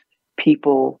give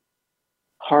people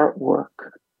heart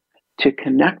work to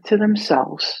connect to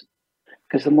themselves,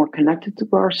 because the more connected to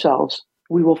ourselves,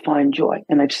 we will find joy.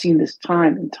 And I've seen this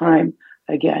time and time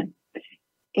again.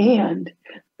 And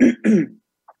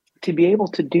to be able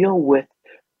to deal with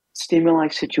stimuli,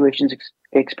 situations,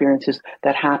 experiences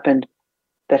that happened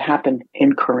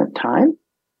in current time,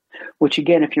 which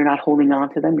again, if you're not holding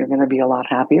on to them, you're going to be a lot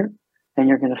happier, and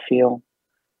you're going to feel,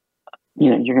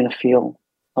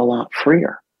 a lot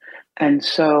freer. And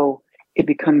so it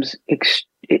becomes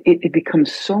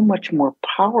so much more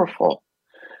powerful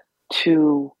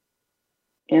in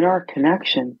our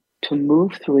connection, to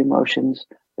move through emotions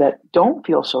that don't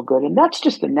feel so good. And that's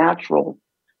just a natural,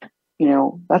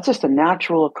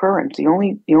 occurrence. The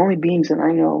only beings that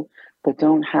I know that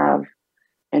don't have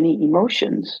any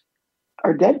emotions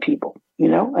are dead people.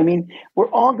 We're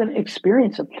all going to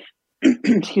experience them.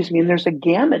 Excuse me. And there's a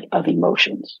gamut of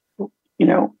emotions.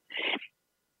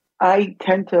 I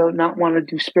tend to not want to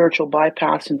do spiritual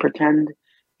bypass and pretend,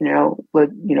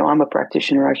 I'm a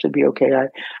practitioner. I should be okay.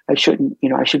 I shouldn't,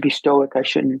 I should be stoic. I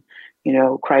shouldn't,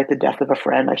 cry at the death of a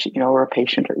friend. I should, or a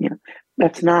patient, or,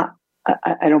 that's not,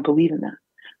 I don't believe in that.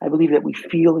 I believe that we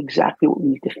feel exactly what we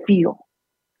need to feel,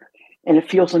 and it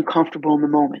feels uncomfortable in the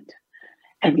moment.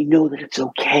 And we know that it's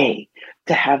okay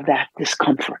to have that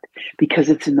discomfort, because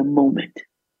it's in the moment.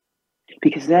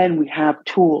 Because then we have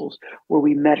tools where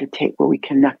we meditate, where we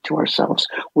connect to ourselves,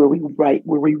 where we write,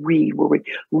 where we read, where we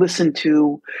listen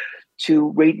to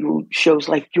radio shows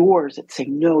like yours that say,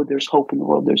 no, there's hope in the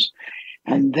world.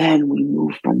 And then we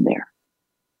move from there.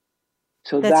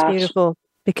 So that's beautiful,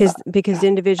 because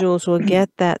individuals will get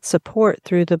that support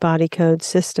through the body code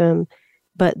system,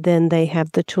 but then they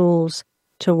have the tools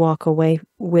to walk away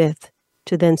with,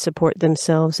 to then support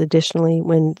themselves additionally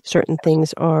when certain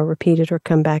things are repeated or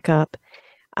come back up.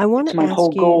 I want to ask you, my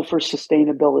whole goal for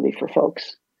sustainability for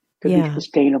folks, to be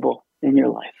sustainable in your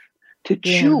life, to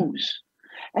choose.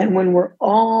 And when we're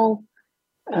all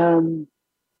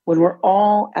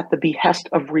at the behest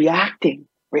of reacting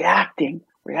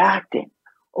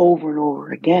over and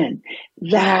over again,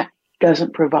 that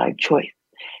doesn't provide choice.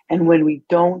 And when we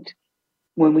don't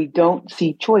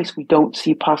see choice, we don't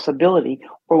see possibility.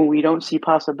 Or when we don't see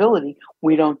possibility,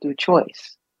 we don't do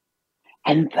choice.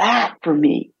 And that, for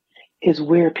me, is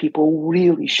where people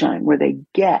really shine, where they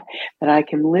get that I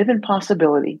can live in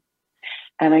possibility.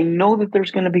 And I know that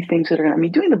there's going to be things that are going to,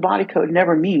 doing the body code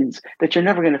never means that you're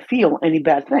never going to feel any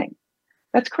bad thing.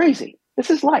 That's crazy.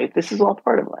 This is life. This is all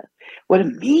part of life. What it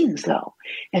means, though,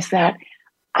 is that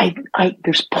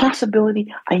there's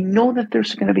possibility. I know that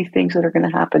there's going to be things that are going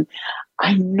to happen.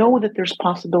 I know that there's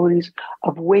possibilities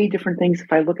of way different things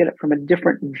if I look at it from a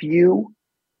different view.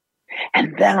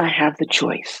 And then I have the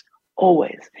choice,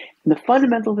 always. And the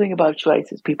fundamental thing about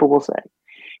choice is people will say,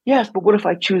 yes, but what if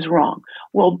I choose wrong?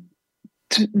 Well,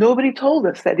 nobody told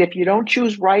us that if you don't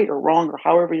choose right or wrong, or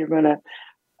however you're going to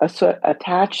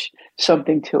attach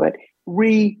something to it,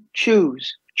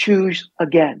 choose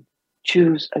again.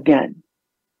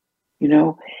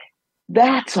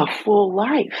 That's a full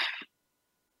life.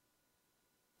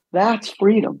 That's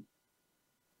freedom,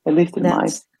 at least in my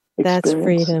experience. That's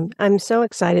freedom. I'm so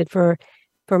excited for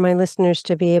my listeners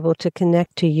to be able to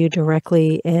connect to you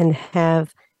directly and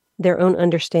have their own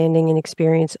understanding and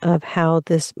experience of how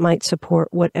this might support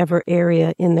whatever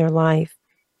area in their life.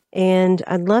 And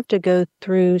I'd love to go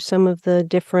through some of the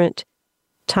different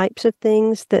types of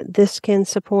things that this can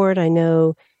support. I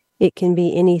know it can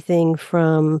be anything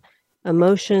from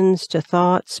emotions to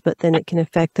thoughts, but then it can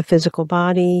affect the physical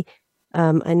body.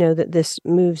 I know that this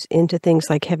moves into things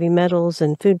like heavy metals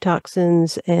and food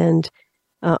toxins and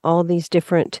all these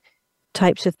different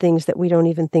types of things that we don't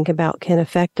even think about can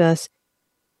affect us.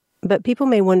 But people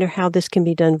may wonder how this can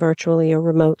be done virtually or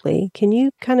remotely. Can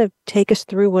you kind of take us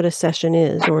through what a session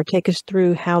is, or take us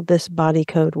through how this body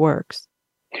code works?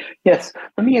 Yes.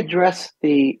 Let me address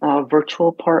the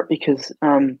virtual part because,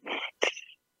 when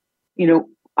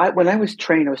I was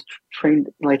trained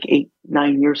like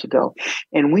 8-9 years ago,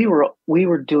 and we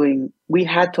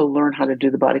had to learn how to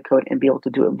do the body code and be able to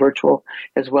do it virtual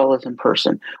as well as in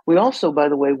person. We also, by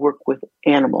the way, work with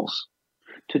animals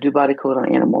to do body code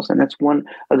on animals. And that's one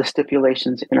of the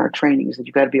stipulations in our training, is that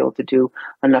you've got to be able to do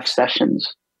enough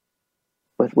sessions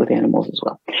with animals as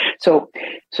well.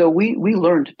 So we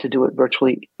learned to do it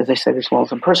virtually, as I said, as well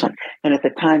as in person. And at the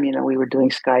time, we were doing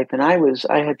Skype, and I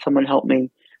had someone help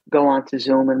me go onto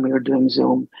Zoom, and we were doing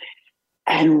Zoom.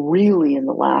 And really in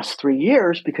the last 3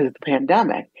 years, because of the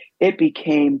pandemic, it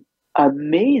became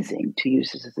amazing to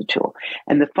use this as a tool.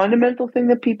 And the fundamental thing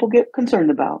that people get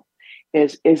concerned about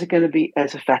is it going to be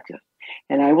as effective?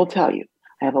 And I will tell you,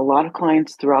 I have a lot of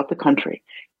clients throughout the country.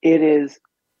 It is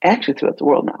actually throughout the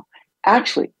world now.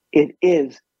 Actually, it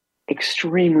is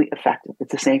extremely effective.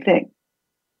 It's the same thing.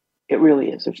 It really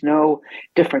is. There's no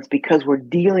difference because we're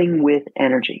dealing with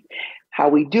energy. How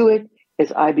we do it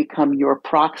is I become your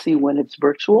proxy when it's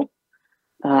virtual.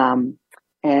 And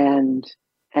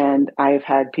I've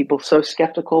had people so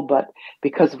skeptical, but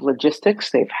because of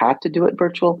logistics, they've had to do it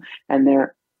virtual, and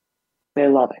they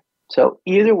love it. So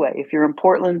either way, if you're in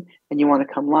Portland and you want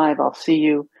to come live, I'll see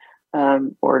you,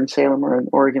 or in Salem or in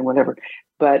Oregon, whatever.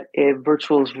 But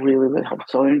virtual is really, really helpful.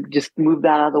 So just move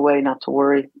that out of the way, not to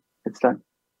worry. It's done.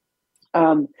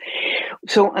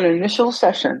 So an initial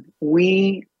session,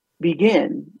 we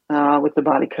begin with the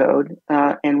body code,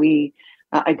 and we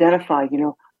identify,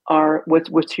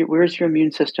 where's your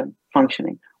immune system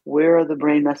functioning? Where are the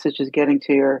brain messages getting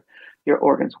to your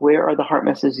organs? Where are the heart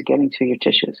messages getting to your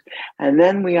tissues? And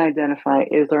then we identify,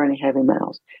 is there any heavy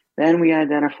metals? Then we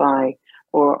identify,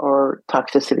 or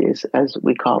toxicities, as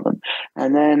we call them.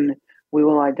 And then we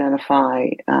will identify,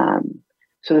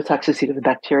 so the toxicity of the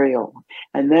bacterial.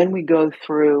 And then we go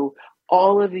through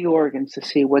all of the organs to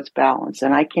see what's balanced.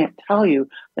 And I can't tell you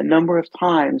the number of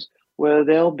times where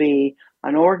there'll be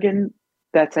an organ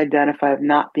that's identified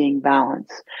not being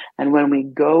balanced. And when we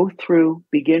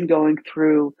begin going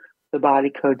through the body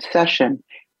code session,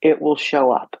 it will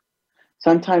show up.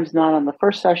 Sometimes not on the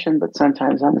first session, but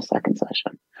sometimes on the second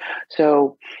session.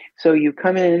 So you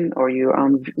come in, or you're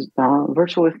on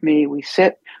virtual with me, we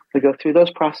sit, we go through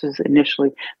those processes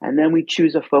initially, and then we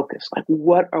choose a focus. Like,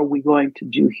 what are we going to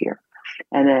do here?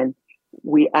 And then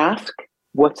we ask,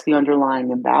 what's the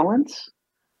underlying imbalance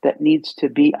that needs to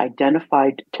be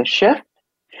identified to shift?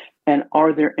 And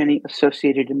are there any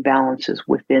associated imbalances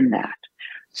within that?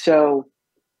 So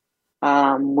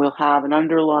we'll have an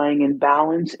underlying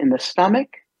imbalance in the stomach,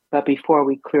 but before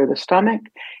we clear the stomach,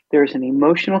 there's an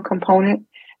emotional component.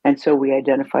 And so we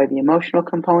identify the emotional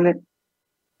component,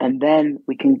 and then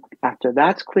after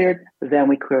that's cleared, then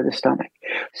we clear the stomach.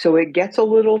 So it gets a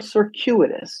little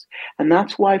circuitous. And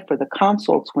that's why for the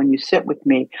consults, when you sit with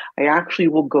me, I actually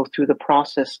will go through the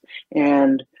process,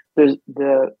 and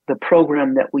the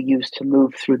program that we use to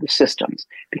move through the systems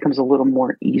becomes a little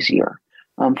more easier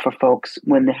for folks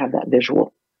when they have that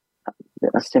visual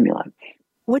stimuli.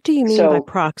 What do you mean by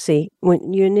proxy?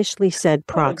 When you initially said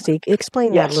proxy,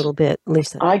 explain that a little bit,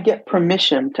 Lisa. I get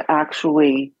permission to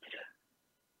actually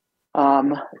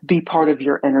be part of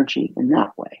your energy in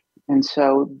that way. And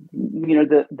so,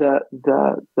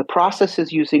 the process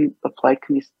is using applied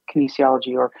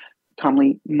kinesiology, or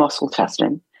commonly muscle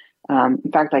testing.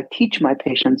 In fact, I teach my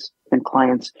patients and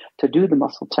clients to do the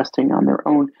muscle testing on their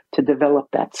own to develop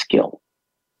that skill.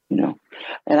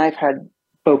 And I've had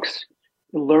folks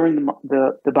learn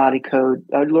the body code,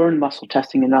 learn muscle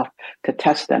testing enough to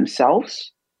test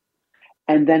themselves.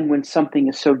 And then when something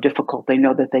is so difficult, they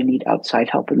know that they need outside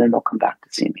help, and then they'll come back to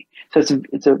see me. So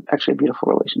it's actually a beautiful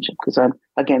relationship, because I'm,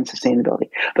 again, sustainability.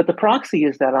 But the proxy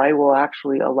is that I will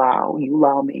actually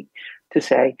allow me to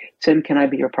say, Sim, can I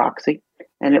be your proxy?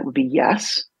 And it would be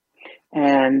yes.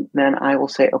 And then I will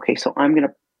say, okay, so I'm going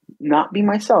to not be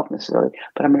myself necessarily,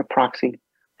 but I'm going to proxy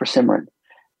for Simran.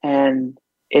 And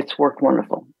it's worked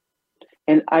wonderful.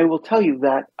 And I will tell you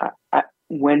that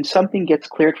when something gets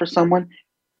cleared for someone,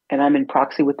 and I'm in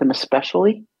proxy with them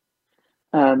especially,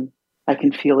 I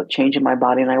can feel it change in my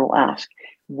body, and I will ask,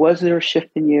 was there a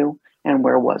shift in you, and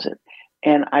where was it?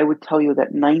 And I would tell you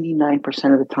that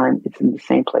 99% of the time, it's in the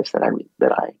same place that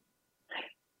I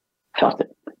felt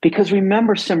it. Because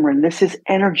remember, Simran, this is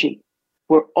energy.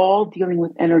 We're all dealing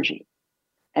with energy,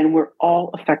 and we're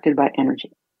all affected by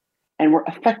energy, and we're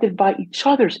affected by each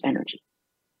other's energy.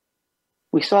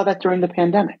 We saw that during the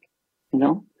pandemic.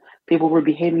 People were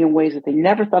behaving in ways that they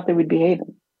never thought they would behave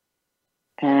in.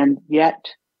 And yet,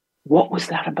 what was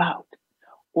that about?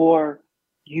 Or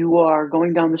you are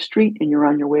going down the street and you're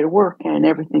on your way to work and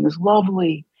everything is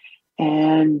lovely.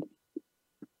 And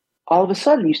all of a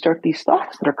sudden you start these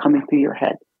thoughts that are coming through your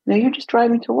head. Now you're just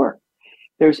driving to work.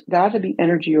 There's got to be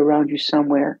energy around you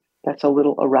somewhere that's a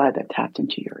little awry that tapped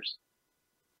into yours.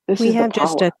 We have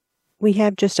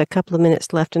just a couple of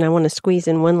minutes left, and I want to squeeze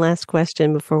in one last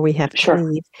question before we have to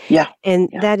leave. Yeah. And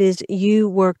that is, you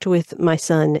worked with my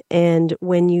son, and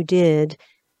when you did,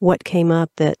 what came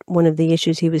up that one of the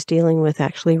issues he was dealing with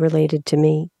actually related to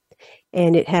me.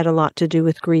 And it had a lot to do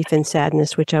with grief and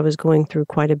sadness, which I was going through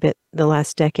quite a bit the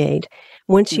last decade.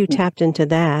 Once you tapped into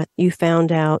that, you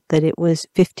found out that it was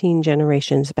 15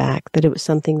 generations back, that it was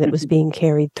something that was being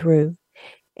carried through.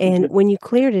 And when you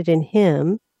cleared it in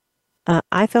him,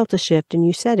 I felt a shift, and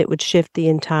you said it would shift the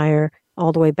entire,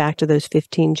 all the way back to those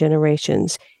 15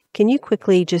 generations. Can you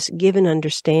quickly just give an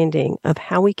understanding of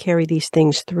how we carry these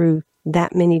things through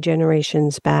that many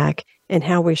generations back and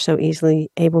how we're so easily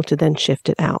able to then shift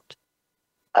it out?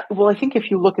 Well, I think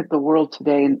if you look at the world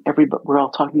today, and we're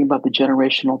all talking about the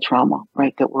generational trauma,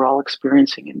 right, that we're all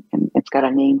experiencing, and it's got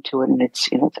a name to it, and it's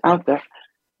out there.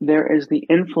 There is the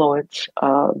influence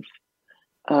of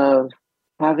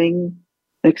having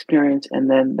an experience, and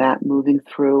then that moving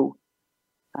through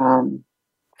from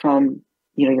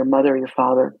your mother or your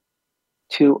father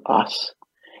to us,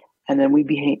 and then we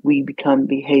behave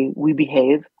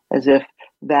as if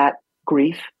that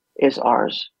grief is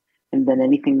ours. And then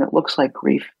anything that looks like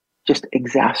grief just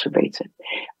exacerbates it.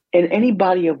 In any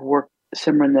body of work,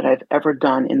 Simran, that I've ever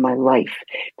done in my life,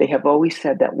 they have always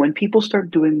said that when people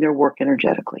start doing their work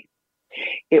energetically,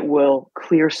 it will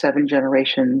clear 7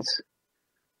 generations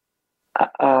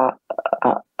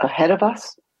ahead of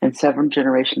us and 7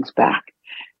 generations back.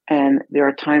 And there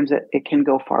are times that it can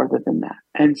go farther than that.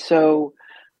 And so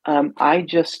I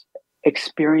just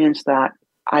experienced that.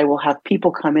 I will have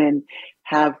people come in,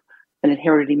 have an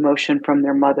inherited emotion from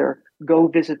their mother, go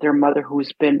visit their mother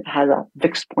who's has a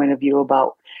fixed point of view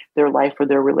about their life or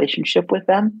their relationship with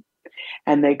them.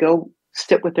 And they go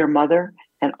sit with their mother,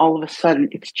 and all of a sudden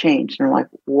it's changed. And they're like,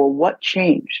 well, what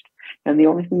changed? And the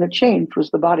only thing that changed was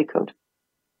the body code.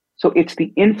 So it's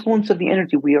the influence of the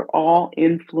energy. We are all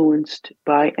influenced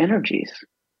by energies.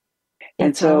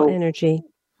 It's all energy.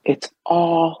 It's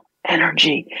all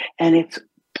energy. And it's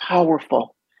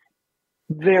powerful,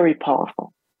 very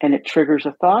powerful. And it triggers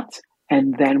a thought,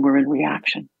 and then we're in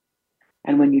reaction.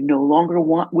 And when you no longer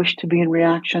wish to be in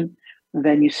reaction,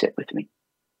 then you sit with me.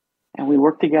 And we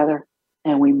work together,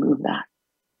 and we move that.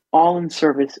 All in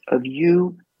service of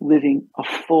you living a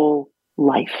full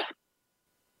life.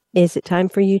 Is it time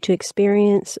for you to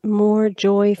experience more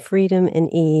joy, freedom,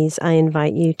 and ease? I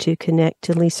invite you to connect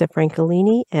to Lisa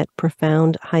Francolini at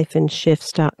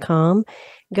profound-shifts.com.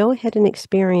 Go ahead and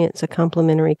experience a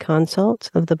complimentary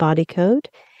consult of the body code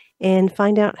and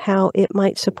find out how it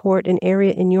might support an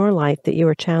area in your life that you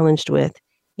are challenged with.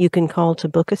 You can call to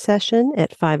book a session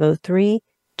at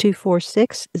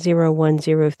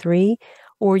 503-246-0103,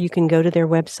 or you can go to their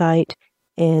website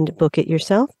and book it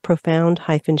yourself,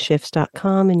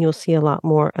 profound-shifts.com, and you'll see a lot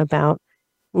more about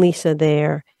Lisa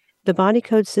there. The body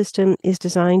code system is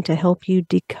designed to help you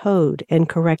decode and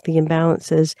correct the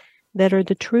imbalances that are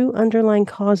the true underlying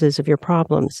causes of your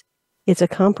problems. It's a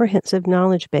comprehensive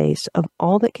knowledge base of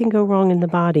all that can go wrong in the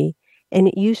body, and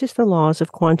it uses the laws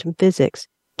of quantum physics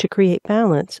to create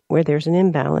balance where there's an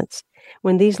imbalance.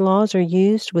 When these laws are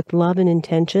used with love and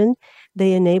intention,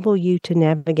 they enable you to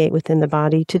navigate within the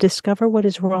body to discover what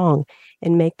is wrong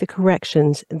and make the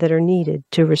corrections that are needed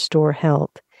to restore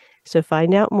health. So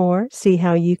find out more, see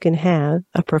how you can have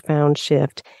a profound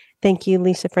shift. Thank you,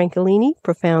 Lisa Francolini,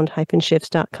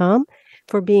 profound-shifts.com,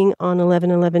 for being on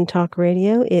 1111 Talk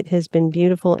Radio. It has been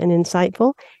beautiful and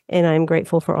insightful, and I'm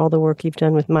grateful for all the work you've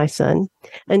done with my son.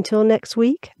 Until next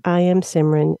week, I am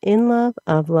Simran, in love,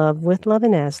 of love, with love,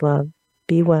 and as love.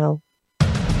 Be well.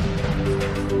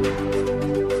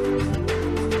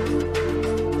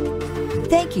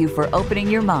 Thank you for opening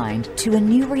your mind to a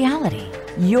new reality,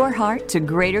 your heart to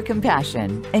greater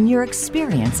compassion, and your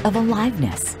experience of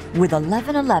aliveness with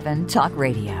 1111 Talk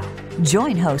Radio.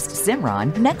 Join host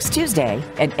Simran next Tuesday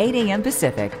at 8 a.m.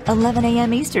 Pacific, 11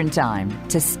 a.m. Eastern Time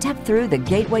to step through the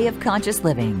gateway of conscious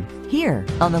living here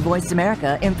on the Voice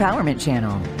America Empowerment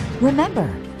Channel.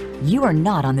 Remember, you are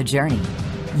not on the journey.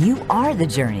 You are the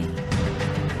journey.